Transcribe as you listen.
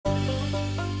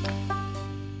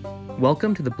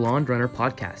Welcome to the Blonde Runner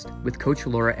podcast with Coach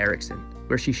Laura Erickson,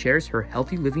 where she shares her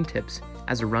healthy living tips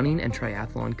as a running and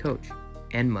triathlon coach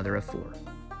and mother of 4.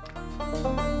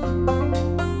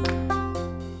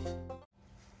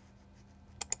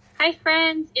 Hi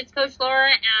friends, it's Coach Laura,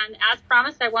 and as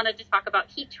promised, I wanted to talk about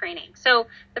heat training. So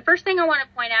the first thing I want to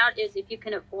point out is if you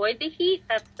can avoid the heat,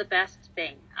 that's the best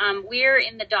thing. We're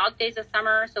in the dog days of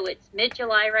summer, so it's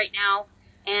mid-July right now,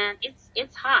 and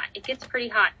it's hot. It gets pretty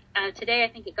hot. Today, I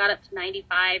think it got up to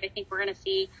 95. I think we're going to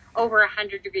see over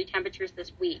 100-degree temperatures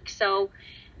this week. So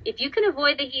if you can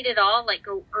avoid the heat at all, like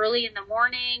go early in the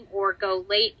morning or go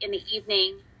late in the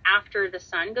evening after the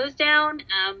sun goes down,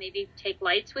 maybe take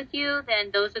lights with you, then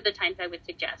those are the times I would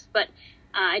suggest. But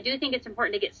I do think it's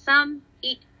important to get some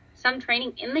heat, some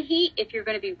training in the heat if you're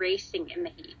going to be racing in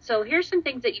the heat. So here's some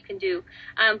things that you can do.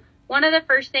 One of the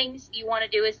first things you want to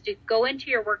do is to go into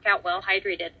your workout well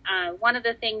hydrated. One of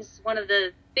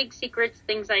the big secrets,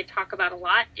 things I talk about a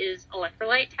lot, is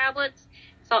electrolyte tablets.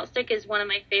 Salt Stick is one of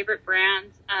my favorite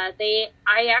brands. I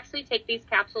actually take these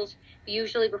capsules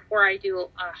usually before I do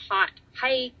a hot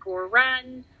hike or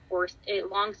run or a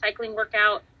long cycling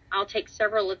workout. I'll take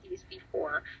several of these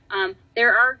before.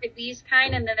 There are these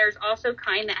kind, and then there's also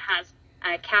kind that has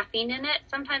caffeine in it.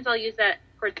 Sometimes I'll use that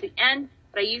towards the end,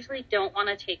 but I usually don't want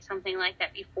to take something like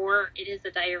that before. It is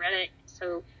a diuretic,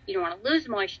 so you don't want to lose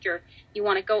moisture. You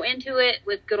want to go into it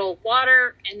with good old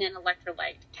water and then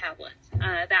electrolyte tablets.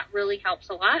 That really helps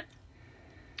a lot.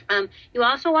 You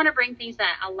also want to bring things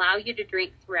that allow you to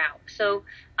drink throughout. So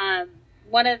there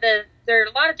are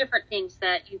a lot of different things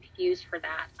that you could use for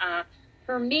that.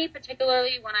 For me,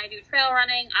 particularly when I do trail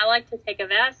running, I like to take a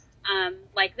vest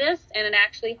like this, and it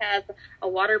actually has a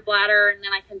water bladder, and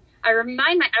then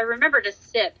I remember to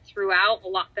sip throughout a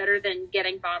lot better than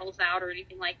getting bottles out or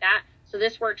anything like that. So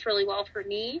this works really well for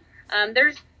me.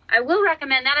 I will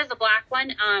recommend that as a black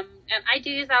one, and I do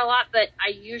use that a lot, but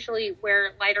I usually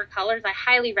wear lighter colors. I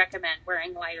highly recommend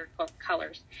wearing lighter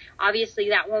colors. Obviously,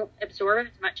 that won't absorb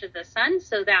as much of the sun,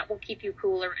 so that will keep you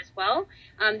cooler as well.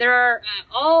 There are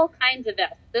all kinds of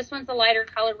vests. This one's a lighter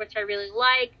color, which I really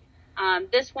like.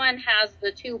 This one has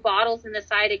the 2 bottles in the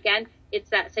side. Again, it's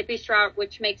that sippy straw,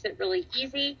 which makes it really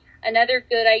easy. Another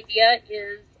good idea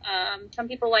is some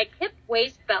people like hip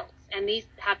waist belts, and these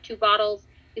have 2 bottles.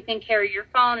 You can carry your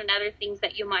phone and other things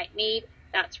that you might need.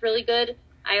 That's really good.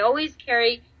 I always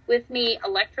carry with me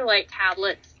electrolyte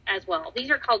tablets as well. These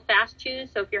are called Fast Chews,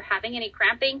 so if you're having any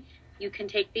cramping, you can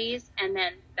take these, and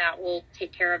then that will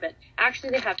take care of it.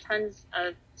 Actually, they have tons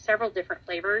of several different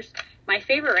flavors. My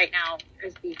favorite right now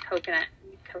is the coconut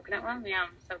one. Yeah,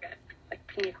 so good. Like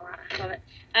pina colada. I love it.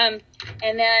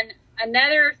 And then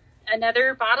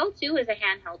another bottle too is a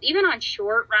handheld. Even on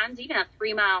short runs, even a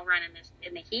 3-mile run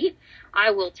in the heat,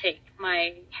 I will take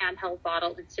my handheld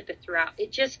bottle and sip it throughout.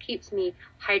 It just keeps me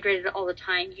hydrated all the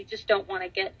time. You just don't want to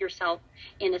get yourself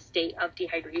in a state of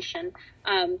dehydration.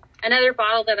 Another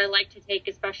bottle that I like to take,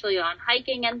 especially on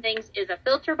hiking and things, is a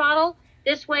filter bottle.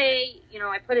 This way,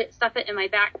 I stuff it in my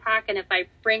backpack, and if I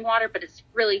bring water, but it's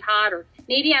really hot, or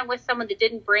maybe I'm with someone that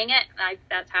didn't bring it,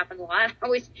 that's happened a lot. I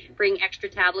always bring extra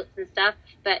tablets and stuff,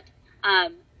 but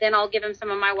then I'll give them some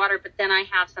of my water, but then I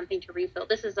have something to refill.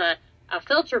 This is a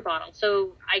filter bottle,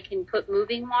 so I can put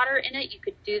moving water in it. You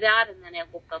could do that, and then it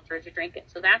will filter as you drink it.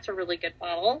 So that's a really good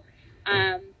bottle.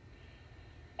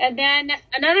 And then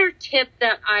another tip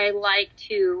that I like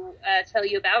to tell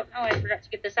you about, I forgot to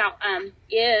get this out,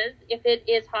 is if it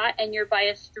is hot and you're by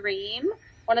a stream,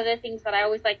 one of the things that I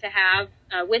always like to have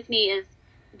with me is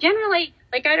generally,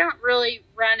 I don't really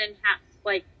run in hats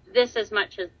like this as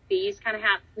much as these kind of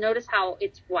hats. Notice how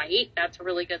it's white. That's a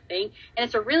really good thing. And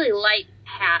it's a really light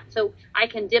hat. So I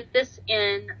can dip this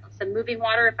in some moving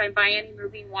water if I'm buying any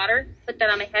moving water, put that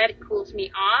on my head. It cools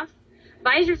me off.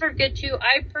 Visors are good too.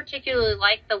 I particularly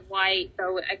like the white,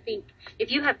 though. I think if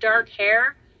you have dark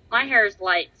hair, my hair is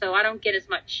light, so I don't get as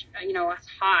much, as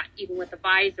hot even with the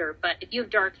visor. But if you have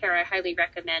dark hair, I highly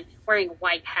recommend wearing a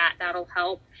white hat. That'll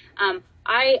help.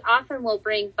 I often will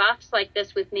bring buffs like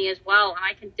this with me as well, and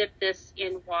I can dip this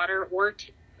in water or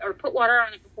put water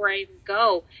on it before I even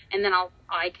go, and then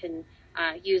I can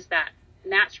use that,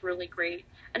 and that's really great.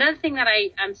 Another thing that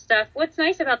I stuff, what's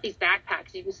nice about these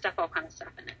backpacks, you can stuff all kind of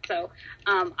stuff in it. So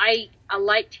I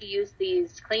like to use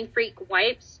these Clean Freak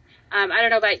wipes. I don't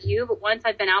know about you, but once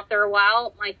I've been out there a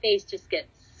while, my face just gets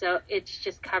it's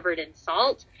just covered in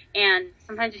salt. And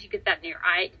sometimes if you get that in your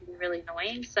eye, it can be really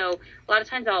annoying. So a lot of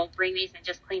times I'll bring these and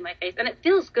just clean my face. And it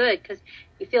feels good because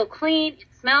you feel clean, it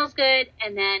smells good,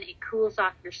 and then it cools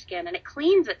off your skin. And it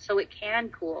cleans it so it can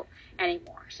cool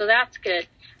anymore. So that's good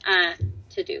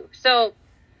to do. So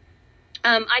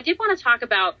I did want to talk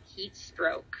about heat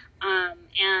stroke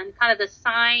and kind of the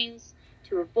signs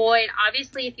to avoid.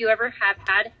 Obviously, if you ever have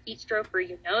had heat stroke or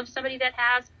you know of somebody that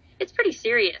has, it's pretty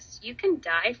serious. You can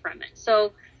die from it.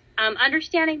 So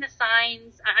understanding the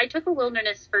signs, I took a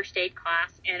wilderness first aid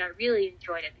class and I really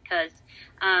enjoyed it because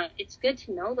it's good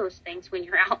to know those things when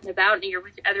you're out and about and you're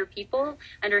with other people,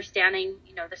 understanding,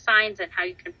 the signs and how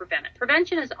you can prevent it.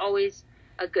 Prevention is always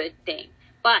a good thing.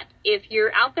 But if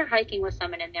you're out there hiking with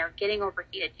someone and they're getting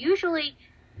overheated, usually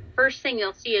first thing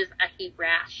you'll see is a heat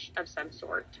rash of some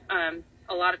sort.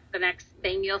 A lot of the next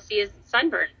thing you'll see is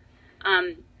sunburn.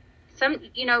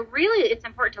 Really it's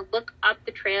important to look up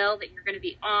the trail that you're going to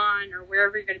be on or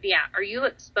wherever you're going to be at. Are you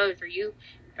exposed?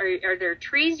 Are there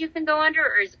trees you can go under,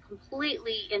 or is it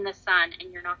completely in the sun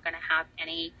and you're not going to have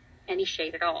any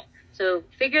shade at all? So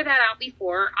figure that out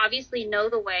before. Obviously know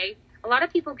the way. A lot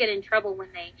of people get in trouble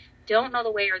when they don't know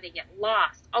the way or they get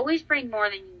lost. Always bring more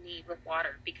than you need with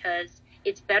water, because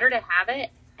it's better to have it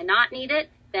and not need it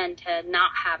than to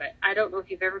not have it. I don't know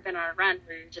if you've ever been on a run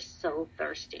where you're just so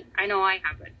thirsty. I know I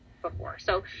haven't before.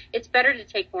 So it's better to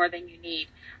take more than you need.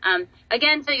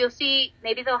 Again, so you'll see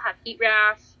maybe they'll have heat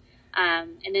rash,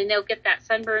 and then they'll get that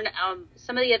sunburn.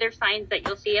 Some of the other signs that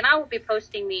you'll see, and I will be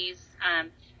posting these,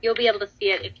 you'll be able to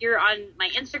see it. If you're on my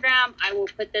Instagram, I will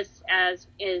put this as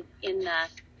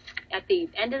at the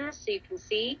end of this so you can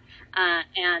see.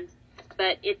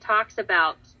 But it talks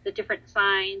about the different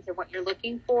signs and what you're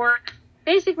looking for.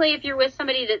 Basically, if you're with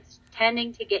somebody that's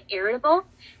tending to get irritable,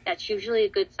 that's usually a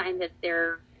good sign that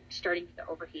they're starting to get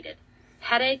overheated.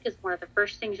 Headache is one of the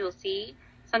first things you'll see.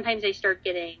 Sometimes they start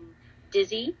getting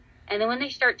dizzy, and then when they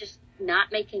start just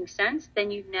not making sense, then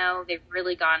you know they've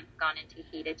really gone into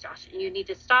heat exhaustion. You need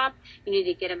to stop. You need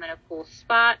to get them in a cool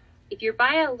spot. If you're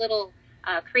by a little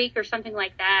creek or something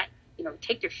like that,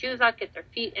 take their shoes off, get their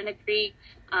feet in the creek.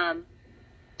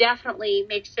 Definitely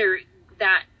make sure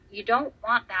that you don't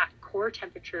want that core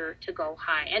temperature to go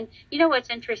high. And what's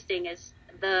interesting is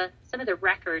some of the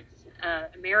records,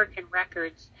 American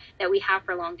records that we have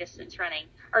for long distance running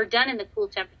are done in the cool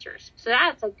temperatures. So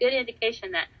that's a good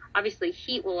indication that obviously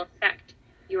heat will affect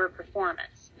your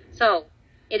performance. So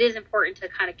it is important to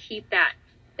kind of keep that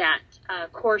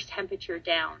course temperature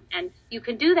down. And you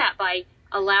can do that by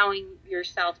allowing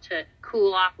yourself to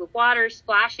cool off with water,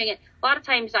 splashing it. A lot of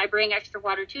times I bring extra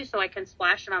water too, so I can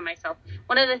splash it on myself.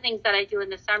 One of the things that I do in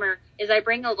the summer is I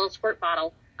bring a little squirt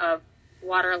bottle of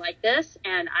water like this,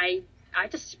 and I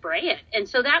just spray it. And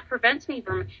so that prevents me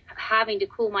from having to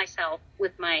cool myself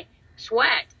with my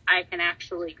sweat. I can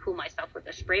actually cool myself with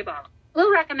a spray bottle.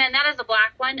 We'll recommend that as a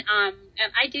black one. And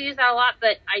I do use that a lot,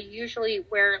 but I usually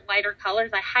wear lighter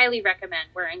colors. I highly recommend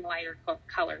wearing lighter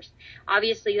colors.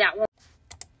 Obviously that won't.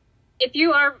 If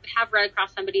you have run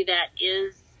across somebody that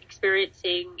is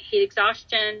experiencing heat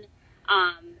exhaustion,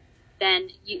 then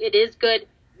it is good.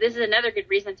 This is another good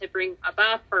reason to bring a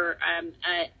buff or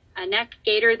a neck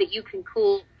gaiter that you can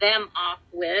cool them off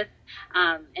with.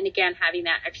 And again, having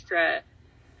that extra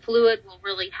fluid will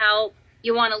really help.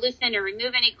 You want to loosen or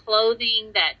remove any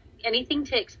clothing, anything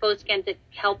to expose skin to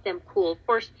help them cool. Of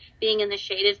course, being in the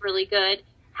shade is really good.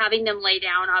 Having them lay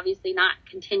down, obviously not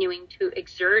continuing to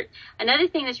exert. Another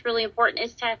thing that's really important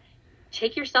is to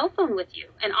take your cell phone with you.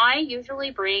 And I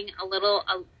usually bring a little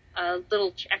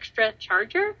extra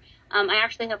charger. I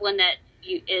actually have one that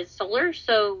is solar,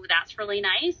 so that's really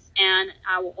nice. And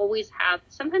I will always have,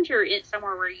 sometimes you're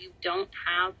somewhere where you don't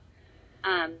have,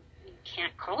 you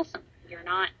can't call someone.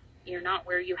 You're not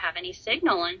where you have any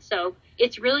signal. And so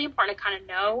it's really important to kind of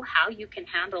know how you can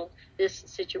handle this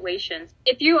situation.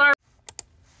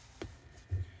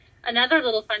 Another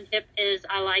little fun tip is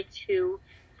I like to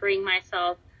bring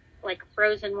myself like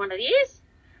frozen water,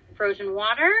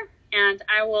 and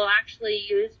I will actually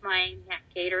use my neck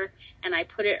gaiter and I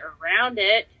put it around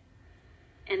it,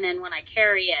 and then when I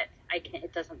carry it,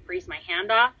 it doesn't freeze my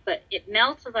hand off, but it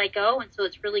melts as I go, and so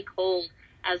it's really cold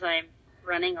as I'm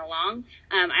running along.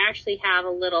 I actually have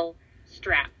a little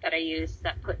strap that I use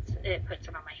that puts it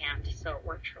on my hand, so it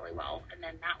works really well. And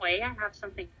then that way I have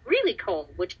something really cold,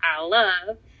 which I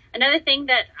love. Another thing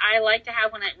that I like to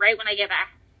have when I get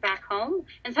back home,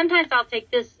 and sometimes I'll take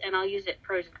this and I'll use it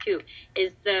frozen too,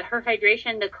 is the Her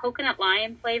Hydration. The coconut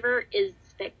lime flavor is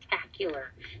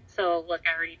spectacular. So look,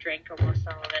 I already drank almost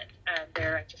all of it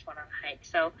there. I just went on a hike.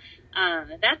 So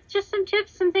that's just some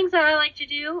tips, some things that I like to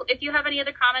do. If you have any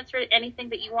other comments or anything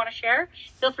that you want to share,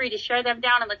 feel free to share them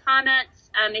down in the comments.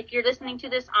 If you're listening to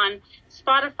this on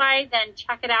Spotify, then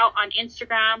check it out on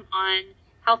Instagram on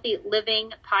Healthy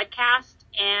Living Podcast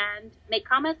and make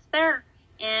comments there.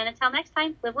 And until next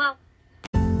time, live well.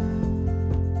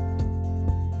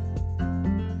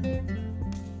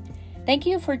 Thank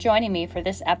you for joining me for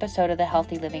this episode of the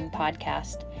Healthy Living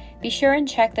Podcast. Be sure and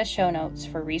check the show notes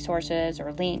for resources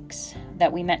or links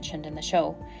that we mentioned in the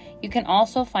show. You can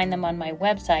also find them on my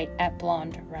website at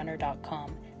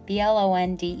blonderunner.com.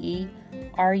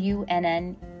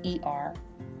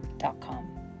 BLONDERUNNER.com.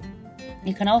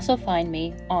 You can also find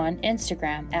me on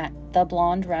Instagram at The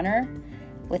Blonde Runner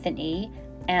with an E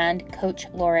and Coach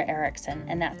Laura Erickson,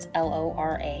 and that's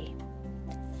LORA.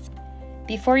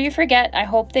 Before you forget, I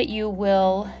hope that you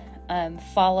will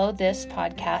follow this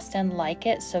podcast and like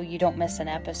it so you don't miss an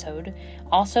episode.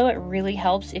 Also, it really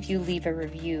helps if you leave a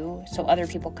review so other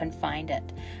people can find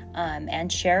it,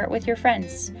 and share it with your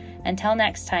friends. Until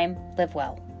next time, live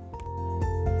well.